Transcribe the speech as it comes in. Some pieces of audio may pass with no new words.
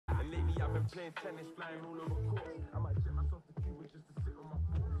playing tennis, flying all over courts. I might jet myself to Cuba just to sit on my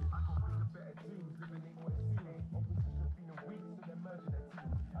porch. I can think of better dreams, living in what it seems. Opposition has been a week, so they're merging their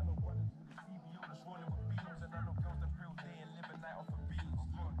teams. I know runners with the CBO that's rolling with beams, and I know girls that real day and live a night off of beans.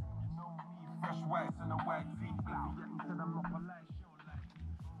 Look, you know me, fresh wax and a wag feet. Yet he said I'm not polite, show like me.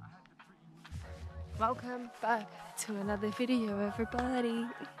 I had the pretty. Welcome back to another video, everybody.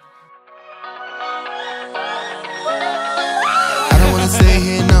 I don't wanna stay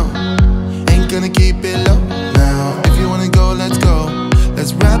here, no. Ain't gonna keep it low now. If you wanna go, let's go.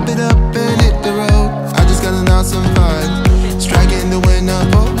 Let's wrap it up and hit the road. I just got an awesome vibe, striking the winner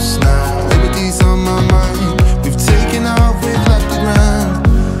post now. Liberty's on my mind. We've taken off, we've left the ground.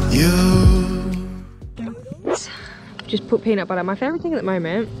 You Just put peanut butter. My favorite thing at the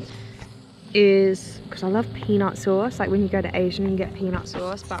moment is, because I love peanut sauce, like when you go to Asian and get peanut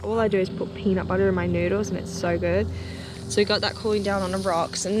sauce, but all I do is put peanut butter in my noodles and it's so good. So we got that cooling down on the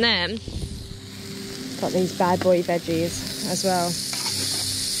rocks, and then got these bad boy veggies as well,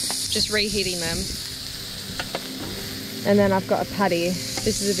 just reheating them. And then I've got a patty.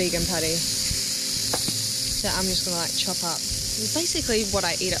 This is a vegan patty that I'm just gonna like chop up. It's basically what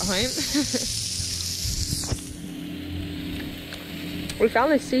I eat at home. We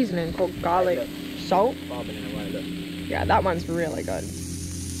found this seasoning called garlic salt. Yeah, that one's really good.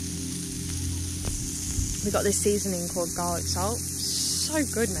 We got this seasoning called garlic salt. So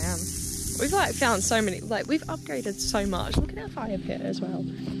good, man. We've like found so many, like we've upgraded so much. Look at our fire pit as well.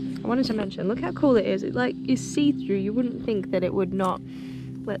 I wanted to mention, look how cool it is. It like is see-through. You wouldn't think that it would not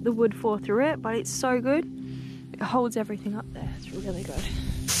let the wood fall through it, but it's so good. It holds everything up there. It's really good.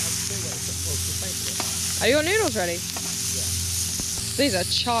 Are your noodles ready? These are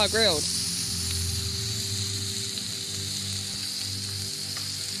char grilled.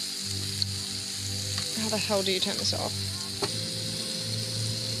 How the hell do you turn this off?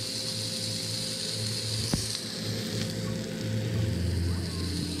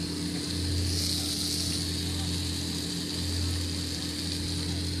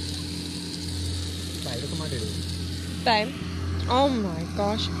 Babe, look at my noodles. Babe. Oh my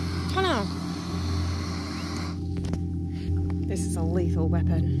gosh. Hannah. This is a lethal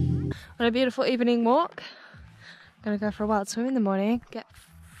weapon. On a beautiful evening walk. Gonna go for a wild swim in the morning. Get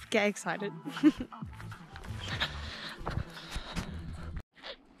excited.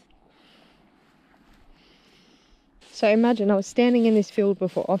 So imagine I was standing in this field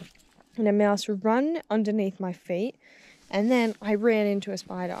before and a mouse ran underneath my feet and then I ran into a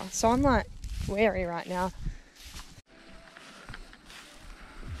spider. So I'm like wary right now.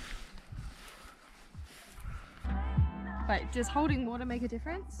 Wait, does holding water make a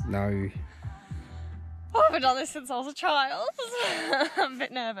difference? No. Oh, I haven't done this since I was a child. I'm a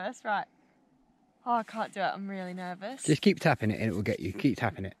bit nervous, right. Oh, I can't do it, I'm really nervous. Just keep tapping it and it will get you. Keep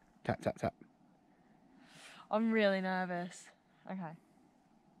tapping it. Tap, tap, tap. I'm really nervous. Okay.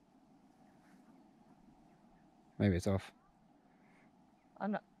 Maybe it's off.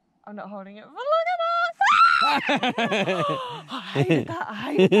 I'm not holding it, but look at that! I hated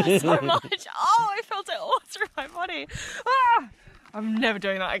that so much. Oh, I felt it all through my body. Ah! I'm never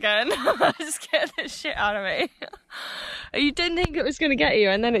doing that again. Just get the shit out of me. You didn't think it was going to get you,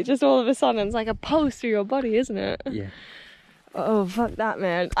 and then it just all of a sudden, it's like a pulse through your body, isn't it? Yeah. Oh, fuck that,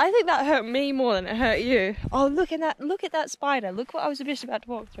 man. I think that hurt me more than it hurt you. Oh, look at that spider. Look what I was just about to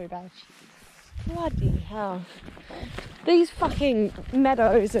walk through, babe. Bloody hell. These fucking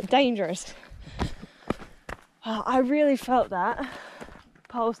meadows are dangerous. Oh, I really felt that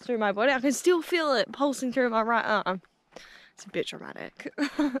pulse through my body. I can still feel it pulsing through my right arm. It's a bit dramatic.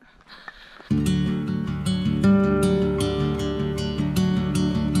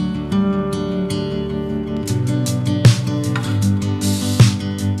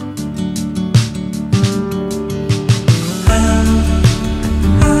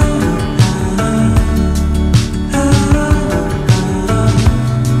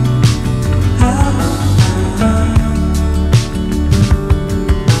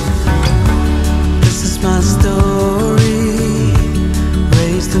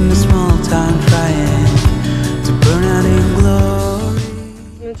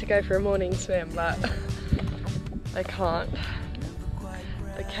 Go for a morning swim, but I can't.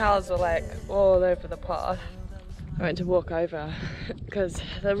 The cows are like all over the path. I went to walk over because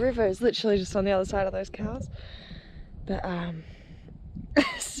the river is literally just on the other side of those cows, but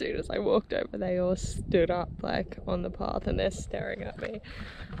as soon as I walked over they all stood up like on the path and they're staring at me,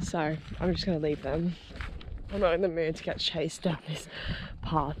 so I'm just gonna leave them. I'm not in the mood to get chased down this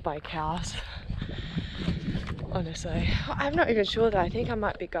path by cows. Honestly, I'm not even sure that I think I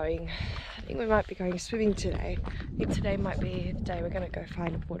might be going I think we might be going swimming today. I think today might be the day we're gonna go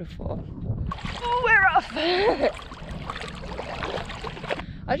find a waterfall. Oh, we're off!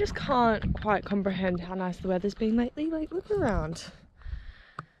 I just can't quite comprehend how nice the weather's been lately. Like, look around.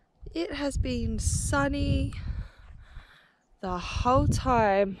 It has been sunny the whole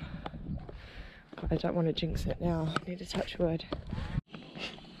time. God, I don't want to jinx it now. I need to touch wood.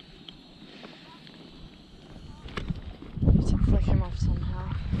 Need to flick him off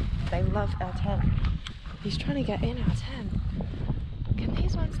somehow. They love our tent. He's trying to get in our tent. Can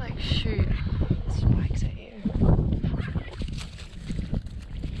these ones like shoot spikes at you?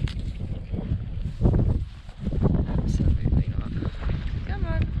 Absolutely not. Come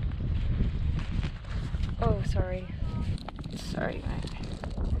on. Oh, sorry. Sorry, mate.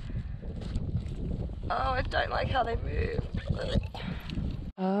 Oh, I don't like how they move.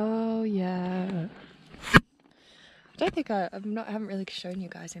 Oh, yeah. I don't think I haven't really shown you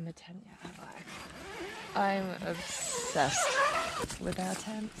guys in the tent yet, have I? I'm obsessed with our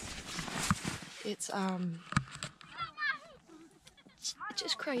tents. It's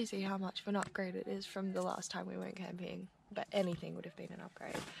just crazy how much of an upgrade it is from the last time we went camping. But anything would have been an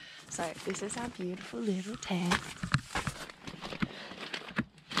upgrade. So this is our beautiful little tent.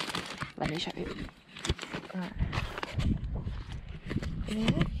 Let me show you. Right.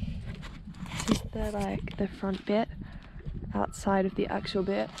 Yeah. This is the front bit outside of the actual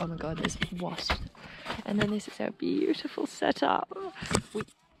bit. Oh my god, there's wasps. And then this is our beautiful setup.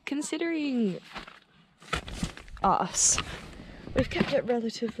 Considering us, we've kept it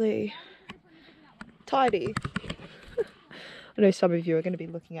relatively tidy. I know some of you are going to be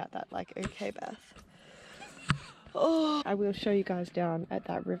looking at that like, okay, Beth. Oh, I will show you guys down at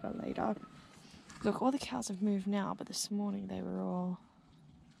that river later. Look, all the cows have moved now, but this morning they were all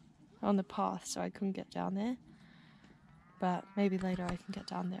on the path, so I couldn't get down there. But maybe later I can get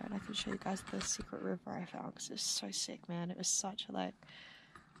down there and I can show you guys the secret river I found, because it's so sick, man. It was such a like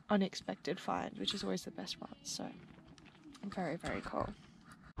unexpected find, which is always the best one. So very, very cool.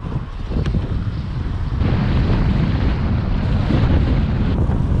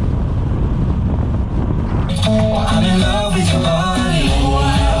 I'm in love with your body.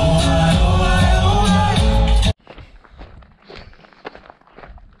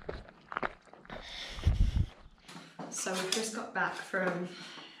 So we've just got back from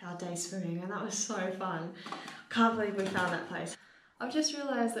our day swimming and that was so fun. Can't believe we found that place. I've just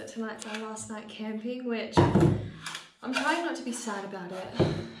realised that tonight's our last night camping, which I'm trying not to be sad about it,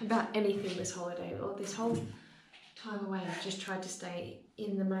 about anything this holiday or this whole time away. I've just tried to stay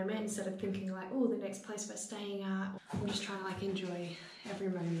in the moment instead of thinking like, oh, the next place we're staying at. I'm just trying to like enjoy every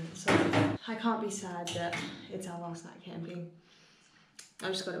moment. So I can't be sad that it's our last night camping.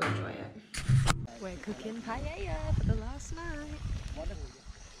 I've just got to enjoy it. We're cooking paella for the last night.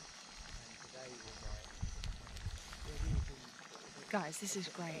 Guys, this is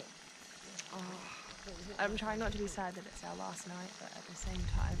great. Oh, I'm trying not to be sad that it's our last night, but at the same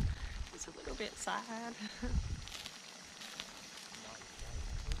time, it's a little bit sad.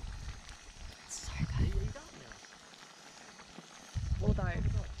 It's so good. Although,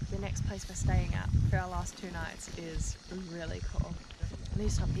 the next place we're staying at for our last 2 nights is really cool. I need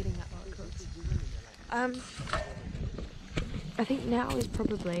to stop eating that while it cooks. I think now is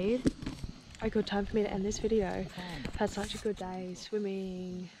probably a good time for me to end this video. I've had such a good day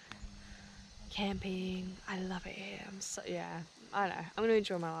swimming, camping. I love it here. I don't know. I'm going to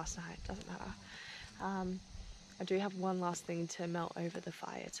enjoy my last night. Doesn't matter. I do have one last thing to melt over the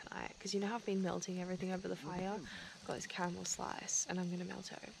fire tonight, because you know how I've been melting everything over the fire? I've got this caramel slice and I'm going to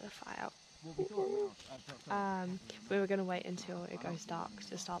melt it over the fire. We were going to wait until it goes dark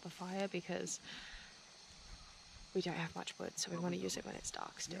to start the fire because we don't have much wood, so we want to use it when it's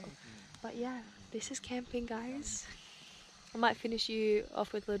dark still. But yeah, this is camping, guys. I might finish you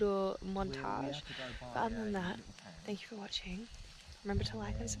off with a little montage, but other than that, thank you for watching. Remember to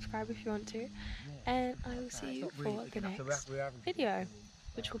like and subscribe if you want to, and I will see you for the next video,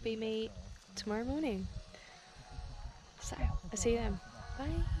 which will be me tomorrow morning. So, I'll see you then.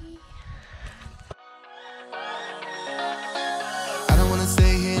 Bye!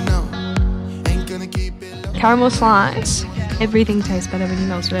 Caramel slice. Everything tastes better when you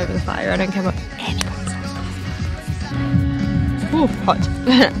melt it over the fire. I don't care what anyone says. Ooh, hot.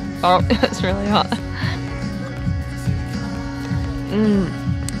 Oh, it's really hot.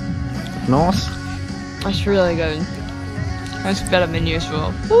 Nice. That's really good. That's better than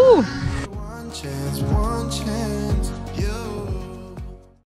usual. Ooh.